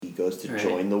supposed to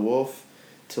join the wolf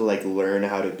to, like, learn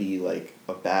how to be, like,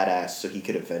 a badass so he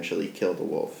could eventually kill the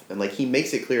wolf. And, like, he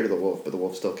makes it clear to the wolf, but the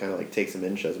wolf still kind of, like, takes him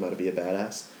in, shows him how to be a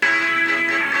badass.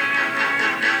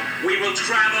 We will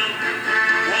travel,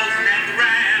 wolf and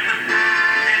ram,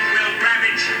 and we'll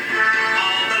ravage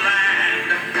all the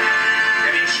land.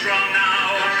 Getting strong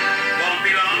now, won't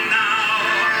be long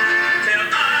now, till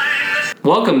I'm the...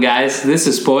 Welcome, guys. This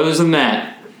is Spoilers and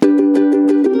Matt.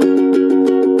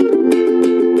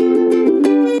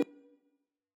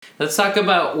 Let's talk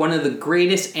about one of the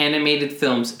greatest animated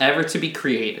films ever to be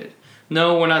created.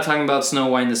 No, we're not talking about Snow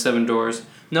White and the Seven Dwarfs.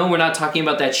 No, we're not talking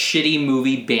about that shitty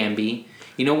movie Bambi.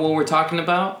 You know what we're talking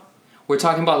about? We're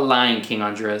talking about Lion King,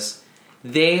 Andres.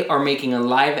 They are making a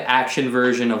live-action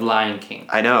version of Lion King.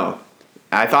 I know.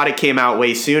 I thought it came out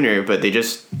way sooner, but they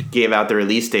just gave out the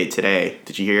release date today.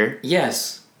 Did you hear?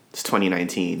 Yes. It's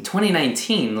 2019.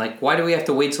 2019? Like, why do we have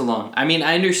to wait so long? I mean,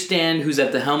 I understand who's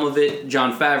at the helm of it.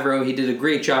 Jon Favreau. He did a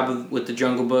great job with the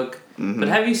Jungle Book. Mm-hmm. But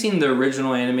have you seen the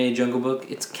original animated Jungle Book?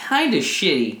 It's kind of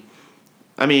shitty.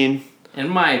 I mean... in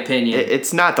my opinion.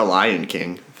 It's not the Lion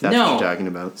King, if that's what you're talking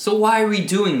about. So why are we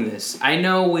doing this? I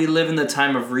know we live in the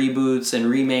time of reboots and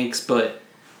remakes, but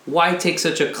why take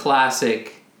such a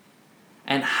classic,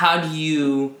 and how do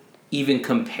you even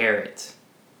compare it?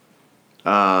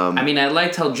 I mean, I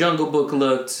liked how Jungle Book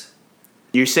looked.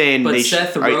 You're saying... But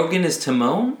Seth Rogen is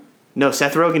Timon? No,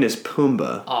 Seth Rogen is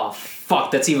Pumbaa. Oh, fuck,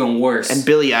 that's even worse. And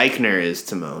Billy Eichner is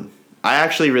Timon. I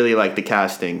actually really like the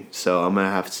casting, so I'm going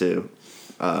to have to...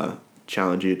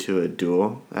 challenge you to a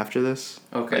duel after this.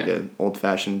 Okay. Like an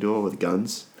old-fashioned duel with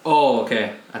guns. Oh,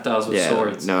 okay. I thought it was with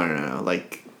swords. No.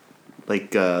 Like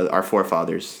our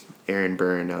forefathers, Aaron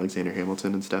Burr and Alexander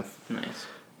Hamilton and stuff. Nice.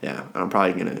 Yeah, I'm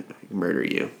probably going to murder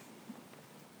you.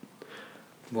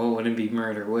 Well, wouldn't be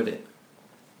murder, would it?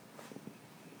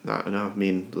 No, I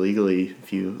mean, legally,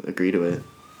 if you agree to it.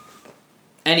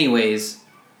 Anyways,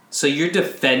 so you're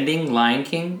defending Lion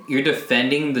King? You're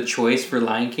defending the choice for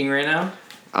Lion King right now?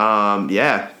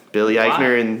 Yeah. Billy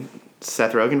Eichner and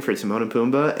Seth Rogen for Timon and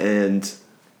Pumbaa, and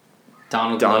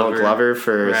Donald Glover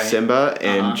for Simba,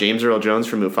 and James Earl Jones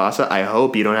for Mufasa. I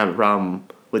hope you don't have a problem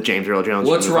with James Earl Jones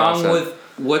for Mufasa.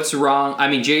 What's wrong? I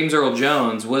mean, James Earl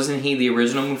Jones, wasn't he the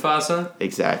original Mufasa?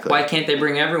 Exactly. Why can't they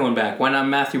bring everyone back? Why not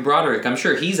Matthew Broderick? I'm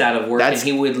sure he's out of work and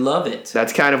he would love it.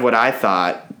 That's kind of what I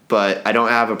thought, but I don't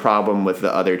have a problem with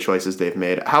the other choices they've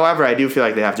made. However, I do feel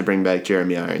like they have to bring back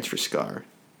Jeremy Irons for Scar.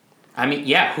 I mean,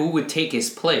 yeah, who would take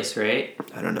his place, right?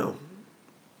 I don't know.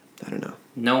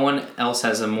 No one else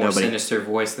has a more sinister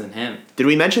voice than him. Did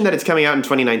we mention that it's coming out in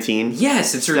 2019?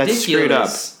 Yes, it's ridiculous. That's screwed up.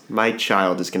 My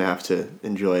child is going to have to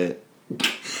enjoy it.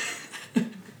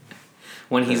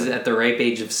 When he's at the ripe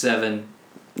age of 7.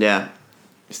 Yeah.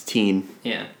 He's teen.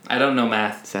 Yeah. I don't know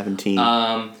math. 17.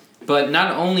 But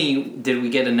not only did we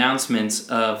get announcements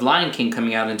of Lion King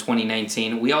coming out in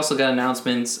 2019, we also got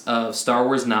announcements of Star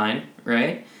Wars 9,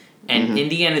 right? And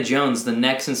Indiana Jones, the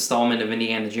next installment of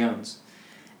Indiana Jones.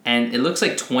 And it looks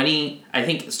like I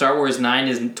think Star Wars 9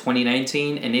 is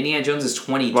 2019, and Indiana Jones is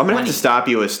 2020. Well, I'm going to have to stop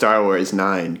you with Star Wars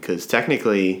 9, because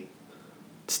technically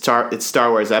it's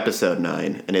Star Wars Episode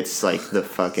 9, and it's like the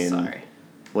fucking... Sorry.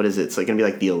 What is it? It's like going to be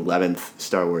like the 11th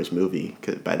Star Wars movie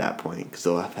by that point, because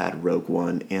they'll have had Rogue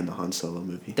One and the Han Solo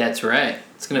movie. That's right.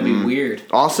 It's going to be weird.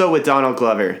 Also with Donald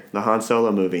Glover, the Han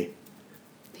Solo movie.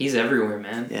 He's everywhere,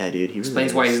 man. Yeah, dude. He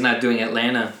explains why he's not doing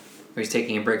Atlanta, or he's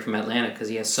taking a break from Atlanta, because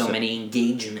he has so many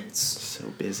engagements. So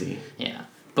busy. Yeah.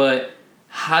 But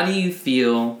how do you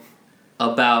feel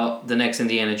about the next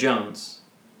Indiana Jones?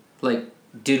 Like,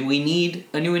 did we need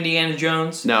a new Indiana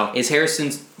Jones? No. Is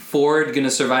Harrison Ford going to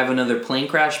survive another plane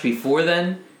crash before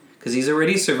then? Because he's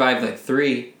already survived like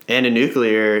 3. And a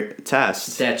nuclear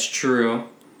test. That's true.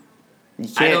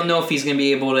 I don't know if he's going to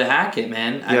be able to hack it,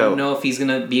 man. I don't know if he's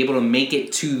going to be able to make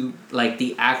it to like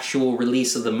the actual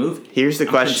release of the movie. Here's the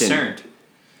question. Concerned.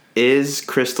 Is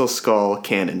Crystal Skull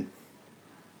canon?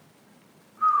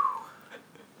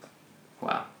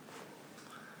 Wow.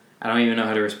 I don't even know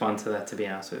how to respond to that, to be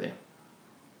honest with you.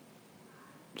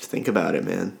 Just think about it,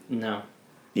 man. No.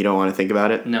 You don't want to think about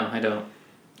it? No, I don't.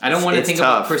 I don't want to think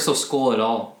about Crystal Skull at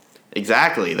all.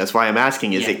 Exactly. That's why I'm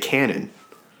asking, is it canon?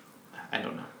 I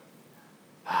don't know.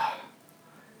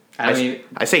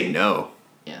 I say no.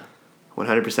 Yeah.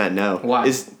 100% no. Why?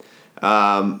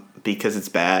 Because it's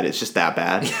bad. It's just that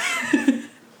bad.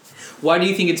 Why do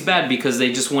you think it's bad? Because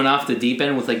they just went off the deep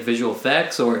end with like visual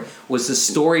effects, or was the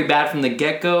story bad from the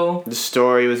get-go? The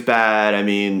story was bad. I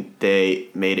mean, they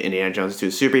made Indiana Jones into a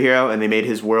superhero, and they made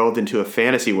his world into a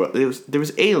fantasy world. There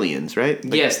was aliens, right?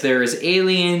 Like, yes, there is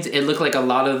aliens. It looked like a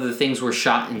lot of the things were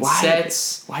shot in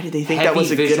sets. Why did they think that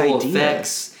was a good idea?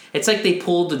 Effects, It's like they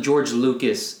pulled a George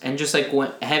Lucas and just like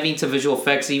went heavy into visual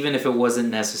effects, even if it wasn't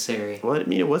necessary. Well, I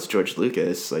mean, it was George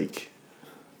Lucas,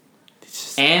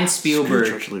 and Spielberg.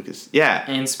 George Lucas, yeah,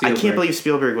 and Spielberg. I can't believe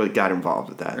Spielberg got involved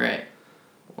with that. Right.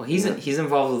 Well, he's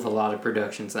involved with a lot of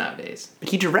productions nowadays. But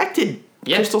he directed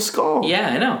Crystal Skull. Yeah,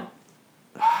 I know.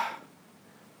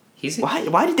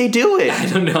 Why did they do it? I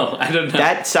don't know.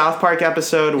 That South Park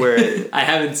episode where I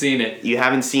haven't seen it. You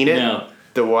haven't seen it? No.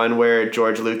 The one where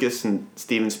George Lucas and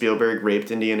Steven Spielberg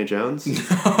raped Indiana Jones?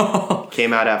 No.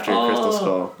 Came out after Crystal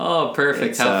Skull. Oh,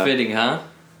 perfect. How fitting, huh?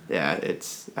 Yeah,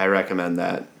 I recommend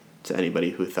that to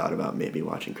anybody who thought about maybe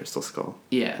watching Crystal Skull.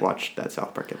 Yeah. Watch that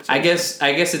South Park episode. I guess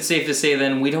it's safe to say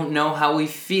then we don't know how we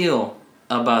feel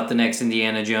about the next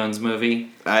Indiana Jones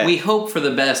movie. We hope for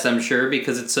the best, I'm sure,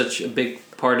 because it's such a big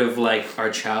part of like our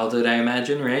childhood, I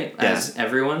imagine, right? Yeah. As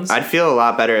everyone's. I'd feel a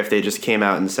lot better if they just came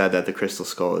out and said that the Crystal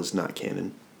Skull is not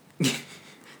canon.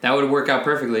 That would work out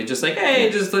perfectly. Just like,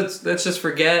 hey, just let's just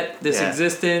forget this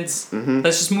existence. Mm-hmm.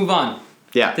 Let's just move on.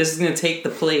 Yeah. This is gonna take the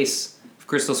place of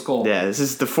Crystal Skull. Yeah, this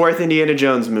is the 4th Indiana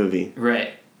Jones movie.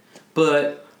 Right.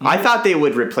 But I thought they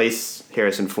would replace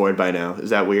Harrison Ford by now. Is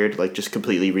that weird? Like just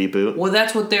completely reboot? Well,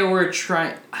 that's what they were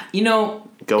trying.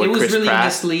 Go with it was Chris really Pratt.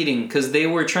 Misleading because they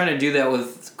were trying to do that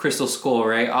with Crystal Skull,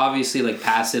 right? Obviously, like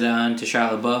pass it on to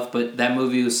Shia LaBeouf, but that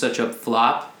movie was such a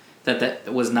flop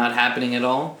that was not happening at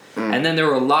all. And then there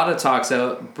were a lot of talks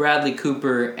out. Bradley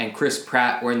Cooper and Chris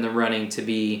Pratt were in the running to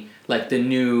be like the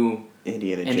new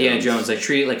Indiana Jones, like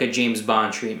treat it like a James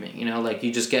Bond treatment. Like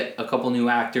you just get a couple new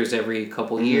actors every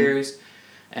couple years,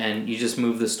 and you just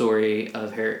move the story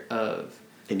of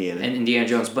Indiana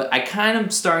Jones. But I kind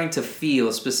of starting to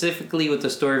feel, specifically with the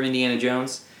story of Indiana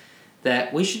Jones,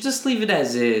 that we should just leave it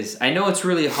as is. I know it's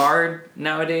really hard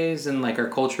nowadays in like our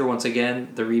culture, once again,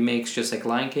 the remakes just like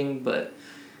Lion King, but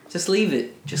just leave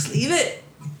it. Just leave it.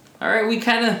 All right, we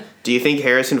kind of... Do you think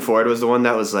Harrison Ford was the one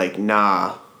that was like,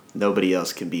 nah, nobody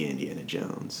else can be Indiana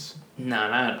Jones? No,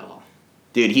 not at all.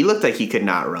 Dude, he looked like he could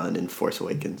not run in Force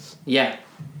Awakens. Yeah.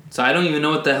 So I don't even know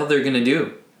what the hell they're going to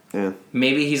do. Yeah.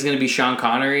 Maybe he's going to be Sean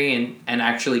Connery and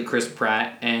actually Chris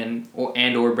Pratt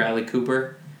or Bradley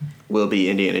Cooper will be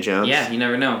Indiana Jones. Yeah, you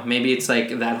never know. Maybe it's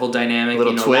like that whole dynamic,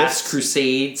 little twist. Last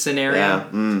Crusade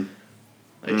scenario.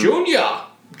 Yeah. Junior!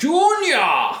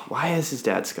 Why is his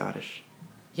dad Scottish?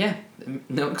 Yeah,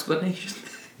 no explanation.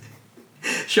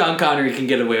 Sean Connery can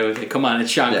get away with it. Come on, it's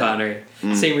Sean Connery.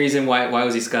 Same reason why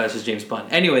was he Scottish as James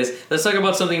Bond. Anyways, let's talk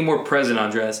about something more present,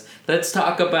 Andres. Let's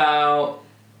talk about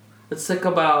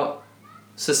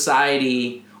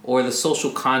society or the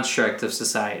social construct of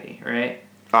society, right?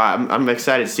 I'm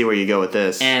excited to see where you go with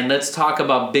this. And let's talk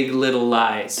about Big Little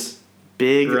Lies.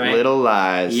 Big Little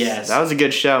Lies. Yes. That was a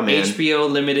good show, man. HBO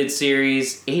limited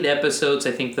series, 8 episodes,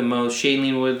 I think the most.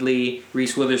 Shailene Woodley,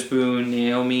 Reese Witherspoon,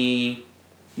 Naomi...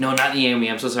 No, not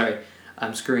Naomi, I'm so sorry.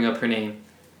 I'm screwing up her name.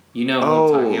 You know who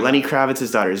I'm talking about. Lenny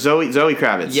Kravitz's daughter. Zoe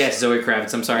Kravitz. Yes, Zoe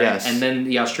Kravitz, I'm sorry. Yes. And then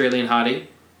the Australian hottie.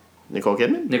 Nicole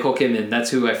Kidman, that's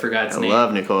who I forgot's name. I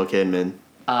love Nicole Kidman.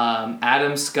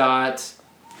 Adam Scott...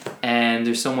 And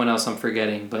there's someone else I'm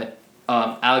forgetting, but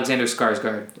Alexander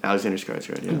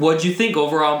Skarsgård. Yeah. What'd you think?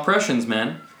 Overall impressions,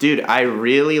 man? Dude, I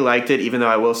really liked it, even though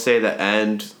I will say the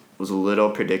end was a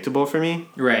little predictable for me.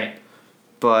 Right.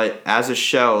 But as a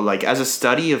show, like as a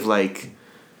study of like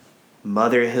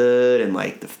motherhood and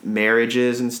like the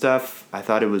marriages and stuff, I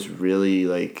thought it was really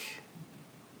like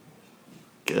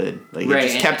good. Like it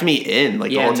just kept me in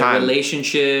the whole time. The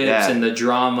relationships and the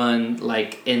drama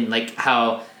and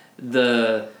how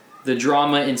the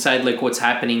drama inside like what's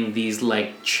happening these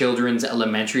like children's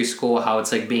elementary school, how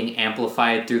it's like being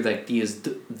amplified through like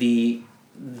the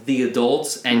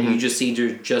adults, and you just see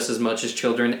just as much as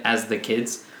children as the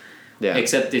kids. Yeah.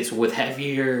 Except it's with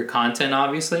heavier content,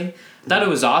 obviously. Thought it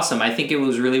was awesome. I think it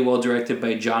was really well directed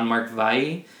by John Mark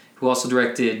Valle, who also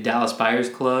directed Dallas Buyers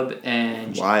Club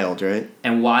and Wild, right?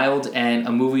 And Wild, and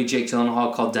a movie Jake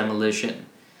Gyllenhaal called Demolition.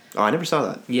 Oh, I never saw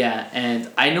that. Yeah, and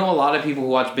I know a lot of people who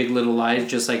watch Big Little Lies,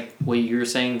 just like what you were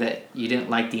saying, that you didn't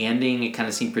like the ending. It kind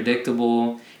of seemed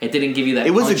predictable. It didn't give you that.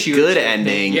 It was a good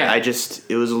ending. Yeah.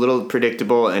 It was a little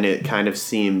predictable, and it kind of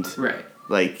seemed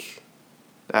like.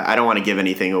 I don't want to give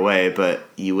anything away, but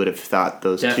you would have thought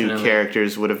those two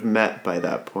characters would have met by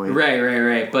that point.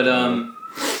 Right. But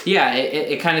yeah,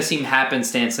 it kind of seemed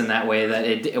happenstance in that way, that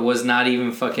it was not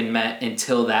even fucking met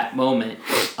until that moment.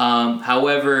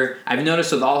 However, I've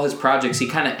noticed with all his projects, he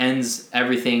kind of ends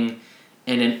everything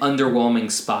in an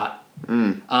underwhelming spot.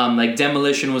 Like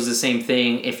Demolition was the same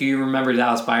thing. If you remember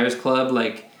Dallas Buyers Club,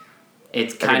 like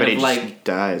it's kind Everybody of like just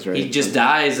dies, right? He just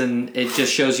dies, and it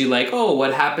just shows you like, oh,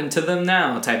 what happened to them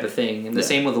now, type of thing. And the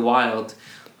same with Wild.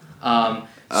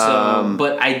 So,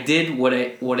 but I did what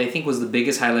I think was the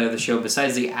biggest highlight of the show,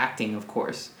 besides the acting, of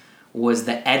course, was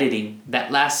the editing.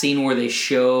 That last scene where they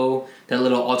show that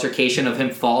little altercation of him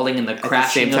falling and the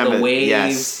crashing of the waves.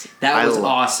 Yes, that was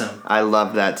awesome. I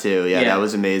loved that too. Yeah, that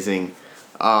was amazing.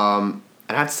 I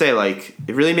have to say, like,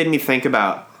 it really made me think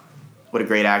about what a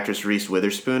great actress Reese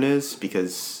Witherspoon is,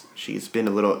 because she's been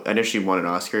I know she won an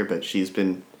Oscar, but she's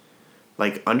been,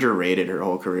 like, underrated her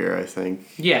whole career, I think.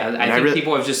 Yeah, I think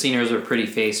people have just seen her as a pretty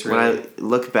face, really. When I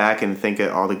look back and think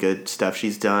of all the good stuff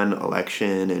she's done,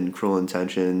 Election and Cruel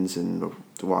Intentions and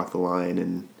To Walk the Line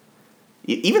and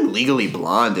even Legally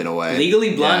Blonde in a way.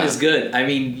 Legally Blonde is good. I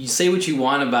mean, you say what you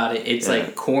want about it. It's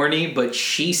like corny, but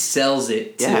she sells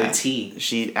it to a T.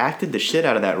 She acted the shit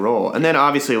out of that role. And then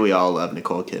obviously we all love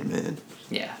Nicole Kidman.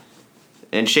 Yeah.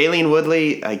 And Shailene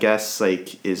Woodley, I guess,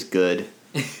 like, is good.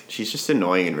 She's just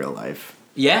annoying in real life.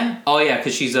 Yeah? Oh, yeah,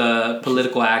 because she's a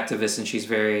political activist and she's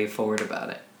very forward about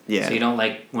it. Yeah. So you don't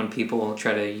like when people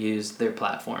try to use their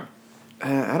platform.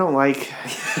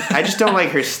 I just don't like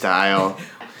her style.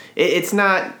 It's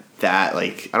not that,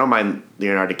 like, I don't mind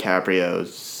Leonardo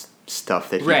DiCaprio's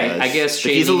stuff that he does. Right, I guess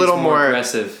he's a little more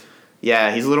aggressive.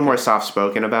 Yeah, he's a little more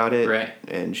soft-spoken about it. Right.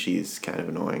 And she's kind of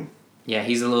annoying. Yeah,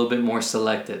 he's a little bit more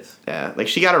selective. Yeah, like,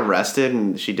 she got arrested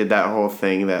and she did that whole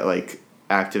thing that, like,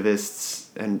 activists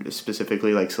and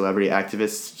specifically, like, celebrity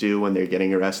activists do when they're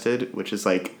getting arrested, which is,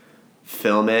 like,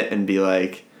 film it and be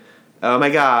like, oh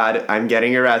my God, I'm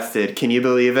getting arrested. Can you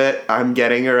believe it? I'm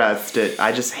getting arrested.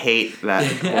 I just hate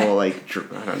that whole, like,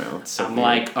 I don't know. It's so I'm weird.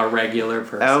 Like a regular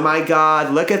person. Oh my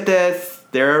God, look at this.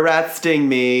 They're arresting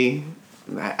me.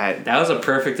 That was a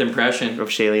perfect impression. Of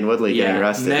Shailene Woodley getting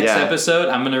arrested. Next episode,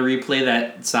 I'm going to replay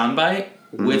that soundbite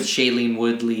with Shailene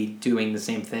Woodley doing the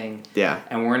same thing. Yeah.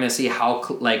 And we're going to see how,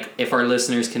 like, if our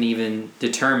listeners can even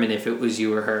determine if it was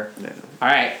you or her. Yeah. All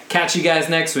right. Catch you guys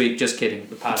next week. Just kidding.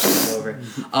 The podcast is over.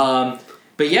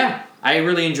 But yeah, I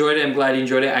really enjoyed it. I'm glad you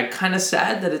enjoyed it. I'm kind of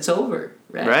sad that it's over.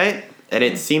 Right? And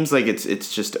it seems like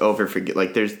it's just over for,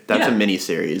 like, that's a mini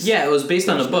series. Yeah, it was based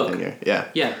on a book. Yeah.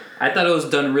 Yeah. I thought it was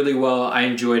done really well. I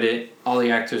enjoyed it. All the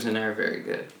actors in there are very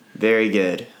good. Very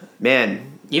good. Man.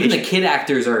 Even the kid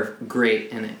actors are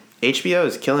great in it. HBO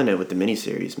is killing it with the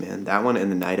miniseries, man. That one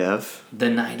and The Night Of. The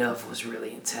Night Of was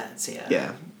really intense, yeah.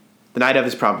 Yeah. The Night Of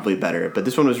is probably better, but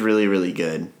this one was really, really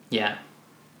good. Yeah.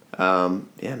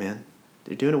 Yeah, man.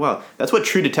 They're doing it well. That's what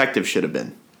True Detective should have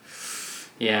been.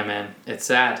 Yeah, man. It's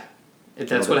sad.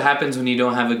 That's what happens when you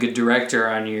don't have a good director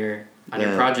on your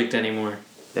project anymore.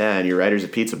 Yeah, and your writer's a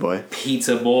pizza boy.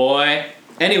 Pizza boy.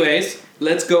 Anyways,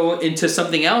 let's go into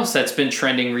something else that's been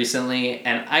trending recently,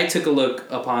 and I took a look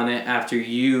upon it after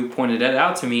you pointed it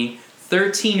out to me.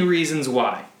 13 Reasons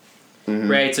Why.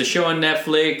 Mm-hmm. Right? It's a show on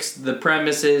Netflix. The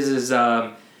premise is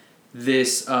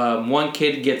this one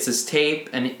kid gets his tape,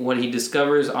 and what he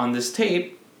discovers on this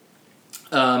tape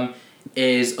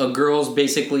is a girl's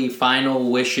basically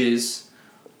final wishes.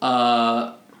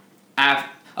 A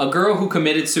girl who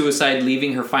committed suicide,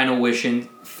 leaving her final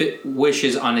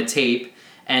wishes on a tape,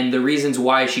 and the reasons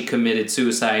why she committed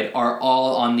suicide are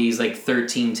all on these, like,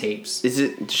 13 tapes.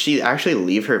 Did she actually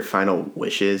leave her final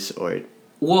wishes, or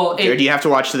do you have to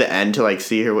watch to the end to, like,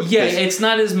 see her? It's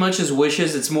not as much as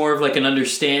wishes. It's more of, like, an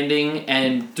understanding,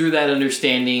 and through that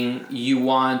understanding, you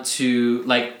want to,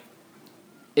 like,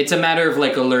 it's a matter of,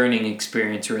 like, a learning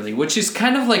experience, really, which is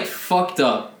kind of, like, fucked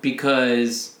up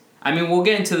because, I mean, we'll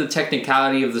get into the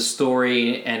technicality of the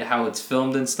story and how it's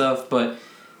filmed and stuff, but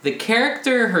the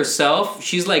character herself,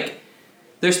 she's like,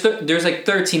 there's like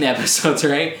 13 episodes,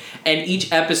 right? And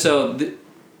each episode,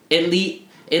 it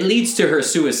leads to her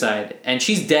suicide, and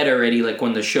she's dead already, like,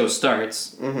 when the show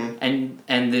starts. Mm-hmm.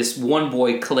 And this one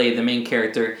boy, Clay, the main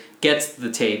character, gets the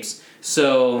tapes.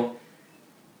 So,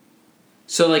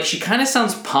 like, she kind of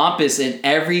sounds pompous in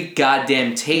every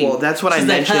goddamn tape. Well, that's what I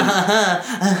mentioned.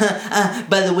 Like,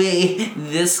 by the way,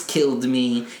 this killed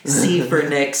me. See for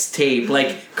next tape.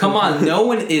 Like, come on, no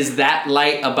one is that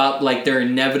light about, like, their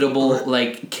inevitable,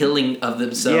 like, killing of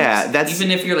themselves. Yeah,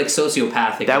 even if you're, like,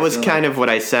 sociopathic. That was kind of what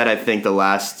I said, I think, the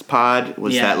last pod,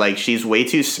 was that, like, she's way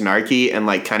too snarky and,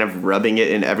 like, kind of rubbing it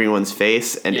in everyone's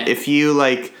face. And if you,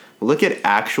 like, look at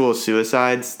actual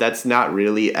suicides, that's not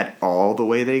really at all the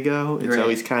way they go. It's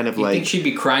always kind of like... You think she'd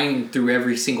be crying through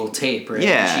every single tape, right?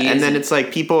 Yeah, and then it's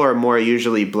like people are more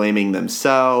usually blaming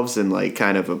themselves and, like,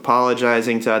 kind of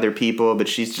apologizing to other people, but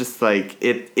she's just like,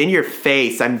 in your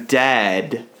face, I'm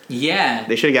dead. Yeah.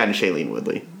 They should have gotten Shailene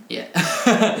Woodley. Yeah.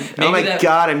 Oh my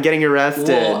God, I'm getting arrested.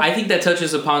 Well, I think that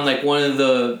touches upon, like, one of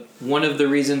the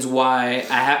reasons why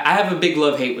I have a big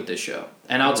love-hate with this show.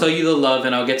 And I'll tell you the love,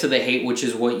 and I'll get to the hate, which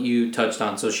is what you touched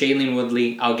on. So Shailene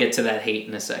Woodley, I'll get to that hate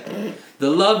in a second.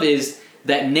 The love is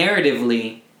that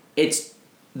narratively, it's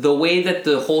the way that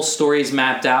the whole story is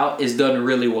mapped out is done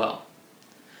really well.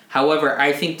 However,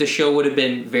 I think the show would have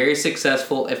been very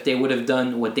successful if they would have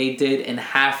done what they did in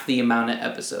half the amount of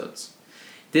episodes.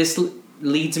 This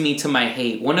leads me to my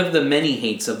hate, one of the many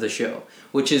hates of the show,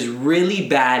 which is really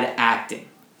bad acting.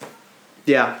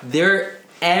 Yeah. They're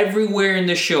everywhere in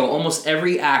the show, almost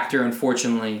every actor,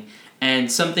 unfortunately.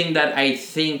 And something that I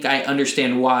think I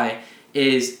understand why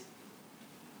is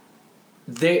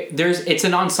it's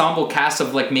an ensemble cast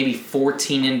of like maybe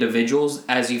 14 individuals,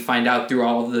 as you find out through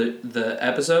all the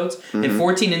episodes. Mm-hmm. And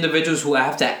 14 individuals who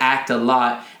have to act a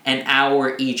lot, an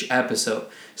hour each episode.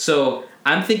 So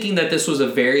I'm thinking that this was a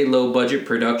very low budget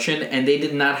production and they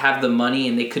did not have the money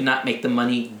and they could not make the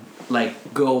money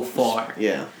like go far.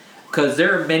 Yeah. Because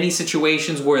there are many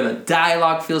situations where the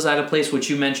dialogue feels out of place, which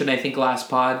you mentioned, I think, last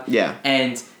pod. Yeah.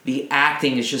 And the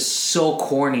acting is just so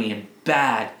corny and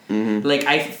bad. Mm-hmm. Like,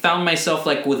 I found myself,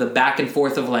 like, with a back and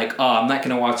forth of, like, oh, I'm not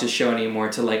going to watch this show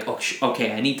anymore, to, like,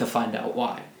 okay, I need to find out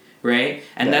why. Right?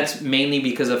 And that's mainly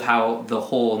because of how the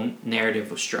whole narrative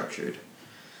was structured.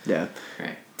 Yeah.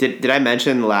 Right. Did I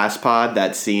mention last pod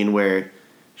that scene where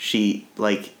she,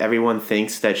 like, everyone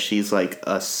thinks that she's, like,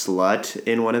 a slut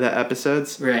in one of the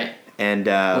episodes? Right. And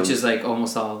which is, like,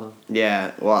 almost all of them.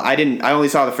 Yeah. Well, I only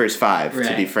saw the first 5,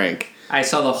 to be frank. I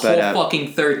saw the whole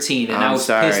fucking 13, and I was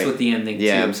pissed with the ending, too.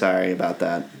 Yeah, I'm sorry about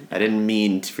that. I didn't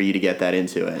mean for you to get that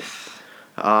into it.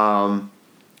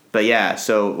 But yeah,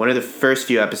 so one of the first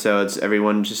few episodes,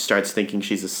 everyone just starts thinking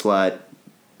she's a slut,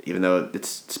 even though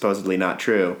it's supposedly not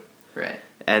true. Right.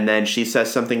 And then she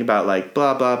says something about, like,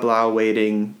 blah, blah, blah,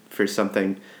 waiting for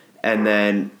something. And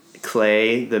then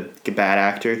Clay, the bad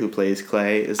actor who plays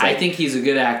Clay, is like... I think he's a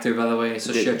good actor, by the way,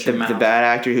 so shut your mouth. The bad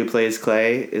actor who plays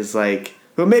Clay is like,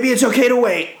 well, maybe it's okay to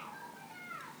wait.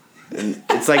 And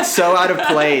it's, like, so out of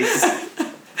place.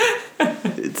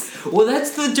 Well,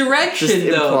 that's the direction, just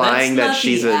though. Implying that's not that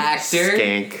she's the a actor.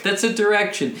 skank. That's a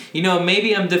direction. You know,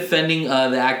 maybe I'm defending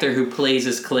the actor who plays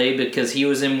as Clay because he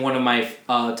was in one of my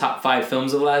top 5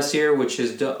 films of last year, which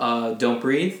is Don't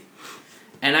Breathe.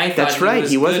 And I thought that's right.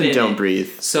 He was in Don't it.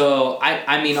 Breathe. So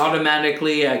I mean,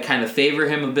 automatically, I kind of favor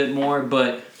him a bit more.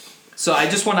 But so I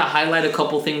just want to highlight a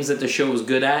couple things that the show was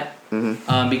good at,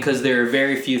 because there are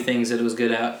very few things that it was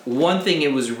good at. One thing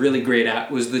it was really great at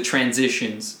was the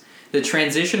transitions. The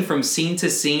transition from scene to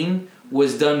scene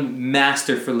was done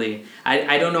masterfully.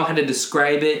 I don't know how to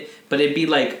describe it, but it'd be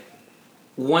like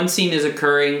one scene is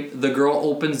occurring, the girl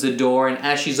opens the door, and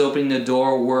as she's opening the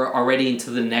door, we're already into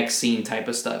the next scene type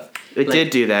of stuff. It did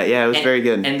do that. Yeah, it was very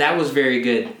good. And that was very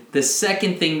good. The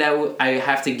second thing that I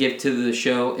have to give to the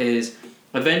show is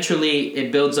eventually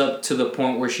it builds up to the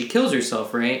point where she kills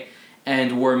herself, right?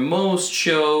 And where most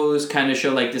shows kind of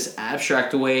show like this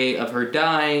abstract way of her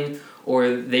dying,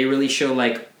 or they really show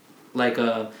like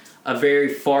a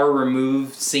very far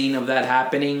removed scene of that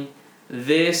happening.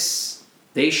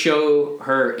 They show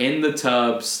her in the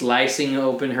tub slicing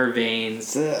open her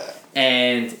veins,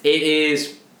 and it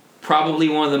is probably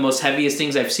one of the most heaviest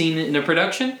things I've seen in a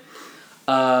production.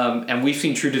 And we've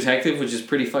seen True Detective, which is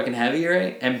pretty fucking heavy,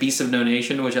 right? And Beasts of No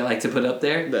Nation, which I like to put up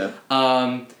there.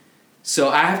 Yeah. So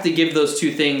I have to give those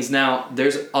two things. Now,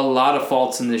 there's a lot of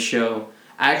faults in this show.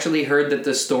 I actually heard that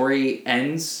the story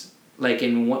ends like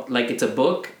it's a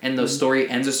book, and the story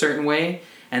ends a certain way,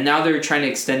 and now they're trying to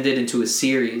extend it into a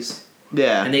series.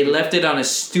 Yeah. And they left it on a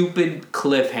stupid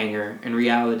cliffhanger in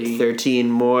reality. 13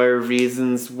 more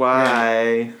reasons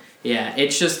why. Yeah,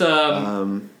 it's just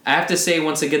I have to say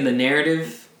once again, the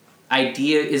narrative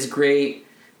idea is great.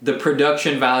 The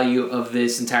production value of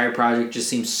this entire project just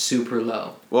seems super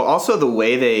low. Well, also the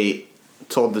way they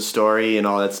told the story and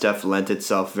all that stuff lent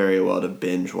itself very well to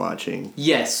binge watching.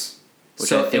 Yes. Which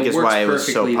so I think is why it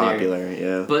was so popular,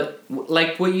 yeah. But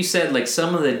like what you said, like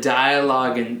some of the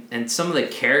dialogue and some of the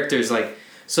characters, like,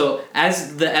 so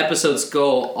as the episodes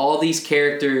go, all these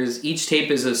characters, each tape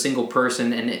is a single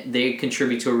person and they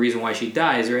contribute to a reason why she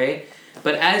dies, right?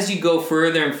 But as you go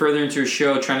further and further into a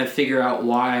show trying to figure out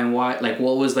why, like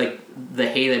what was like the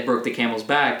hay that broke the camel's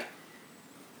back,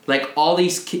 like all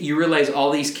these, you realize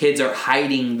all these kids are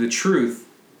hiding the truth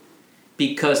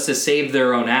because to save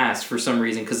their own ass for some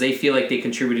reason, because they feel like they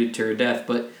contributed to her death.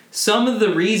 But some of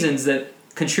the reasons that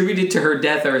contributed to her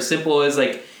death are as simple as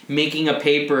like making a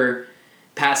paper,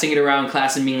 passing it around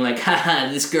class and being like, haha,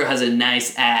 this girl has a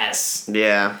nice ass.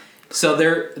 Yeah. So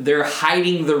they're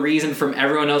hiding the reason from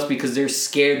everyone else because they're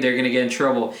scared they're going to get in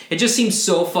trouble. It just seems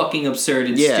so fucking absurd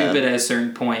and stupid at a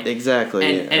certain point.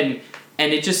 Exactly. And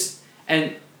it just...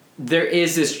 And there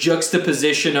is this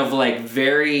juxtaposition of like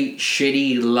very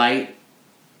shitty light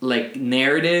like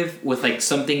narrative with like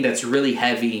something that's really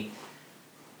heavy.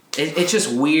 It's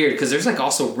just weird because there's like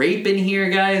also rape in here,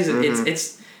 guys.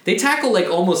 It's they tackle like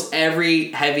almost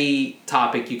every heavy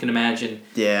topic you can imagine.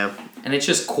 Yeah. And it's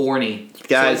just corny,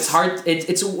 guys. So it's hard.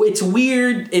 It's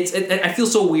weird. I feel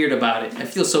so weird about it. I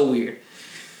feel so weird.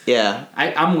 Yeah.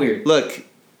 I'm weird. Look,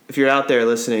 if you're out there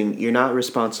listening, you're not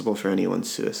responsible for anyone's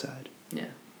suicide. Yeah.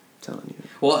 I'm telling you.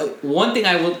 Well, one thing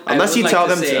unless you tell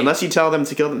them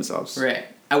to kill themselves. Right.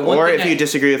 Or if you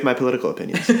disagree with my political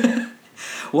opinions.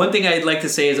 One thing I'd like to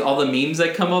say is all the memes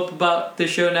that come up about this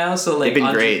show now. So like, they've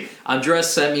been great. Andres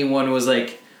sent me one. Was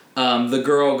like, the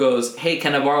girl goes, "Hey,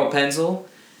 can I borrow a pencil?"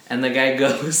 And the guy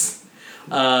goes,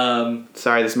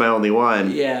 "Sorry, this is my only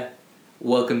one." Yeah.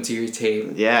 "Welcome to your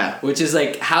tape." Yeah. Which is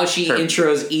like how she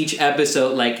intros each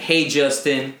episode. Like, "Hey,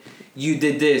 Justin, you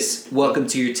did this. Welcome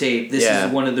to your tape. This is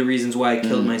one of the reasons why I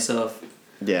killed myself."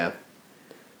 Yeah.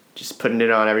 Just putting it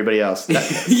on everybody else.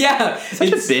 Yeah, such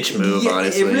a bitch move,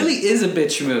 honestly. It really is a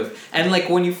bitch move. And like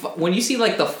when you see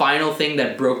like the final thing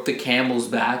that broke the camel's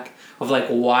back of like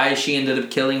why she ended up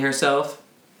killing herself,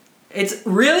 it's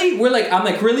really I'm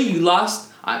like, really, you lost.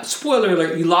 Spoiler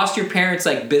alert: you lost your parents'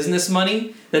 like business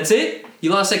money. That's it.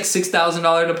 You lost like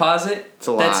 $6,000 deposit. It's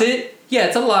a lot. That's it. Yeah,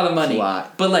 it's a lot of money. It's a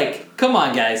lot. But like, come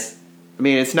on, guys. I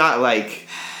mean, it's not like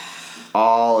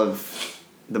all of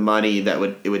the money that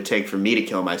it would take for me to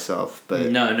kill myself,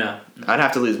 but no. I'd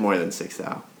have to lose more than 6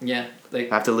 thou. Yeah, like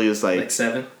I have to lose like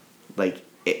 7, like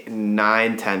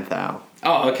 9, 10 thou.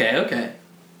 Oh, okay.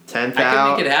 10 thou. I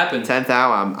can make it happen. 10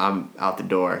 thou. I'm out the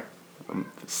door.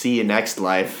 See you next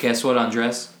life. Guess what,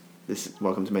 Andres?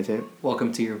 Welcome to my tape.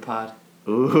 Welcome to your pod.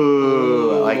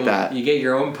 Ooh, I like that. You get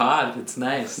your own pod. It's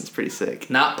nice. It's pretty sick.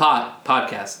 Not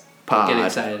podcast. Pod. Don't get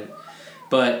excited.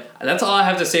 But that's all I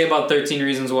have to say about 13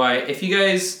 Reasons Why. If you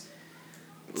guys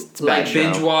like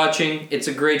binge watching, it's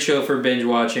a great show for binge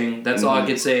watching. That's all I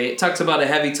could say. It talks about a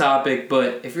heavy topic,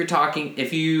 but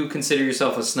if you consider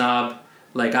yourself a snob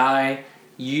like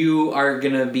you are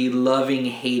gonna be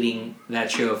hating that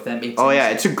show, if that makes sense. Oh yeah,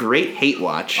 it's a great hate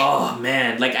watch. Oh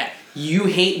man, like you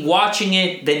hate watching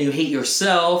it, then you hate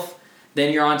yourself,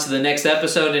 then you're on to the next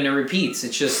episode and it repeats.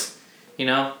 It's just,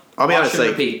 I'll be honest,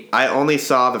 repeat. I only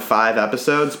saw the 5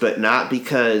 episodes, but not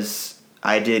because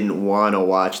I didn't want to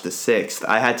watch the 6th.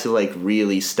 I had to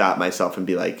really stop myself and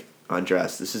be like,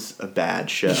 Andres, this is a bad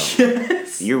show.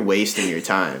 Yes. You're wasting your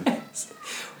time. Yes.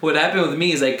 What happened with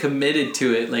me is I committed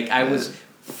to it. Like I was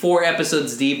 4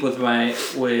 episodes deep with my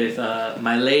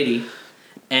lady,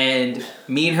 and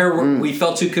me and her we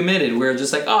felt too committed. We were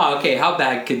just like, oh, okay, how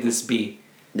bad could this be?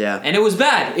 Yeah. And it was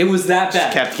bad. It was that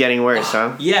bad. Just kept getting worse,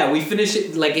 huh? Yeah, we finished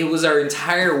it like it was our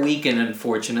entire weekend,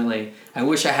 unfortunately. I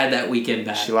wish I had that weekend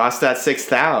back. She lost that 6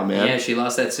 thou, man. Yeah, she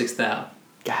lost that 6 thou.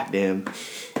 Goddamn.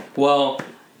 Well,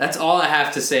 that's all I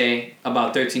have to say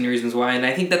about 13 Reasons Why, and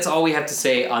I think that's all we have to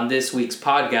say on this week's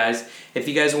pod, guys. If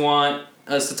you guys want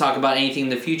us to talk about anything in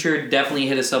the future, definitely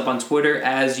hit us up on Twitter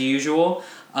as usual.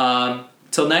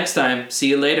 Till next time, see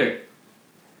you later.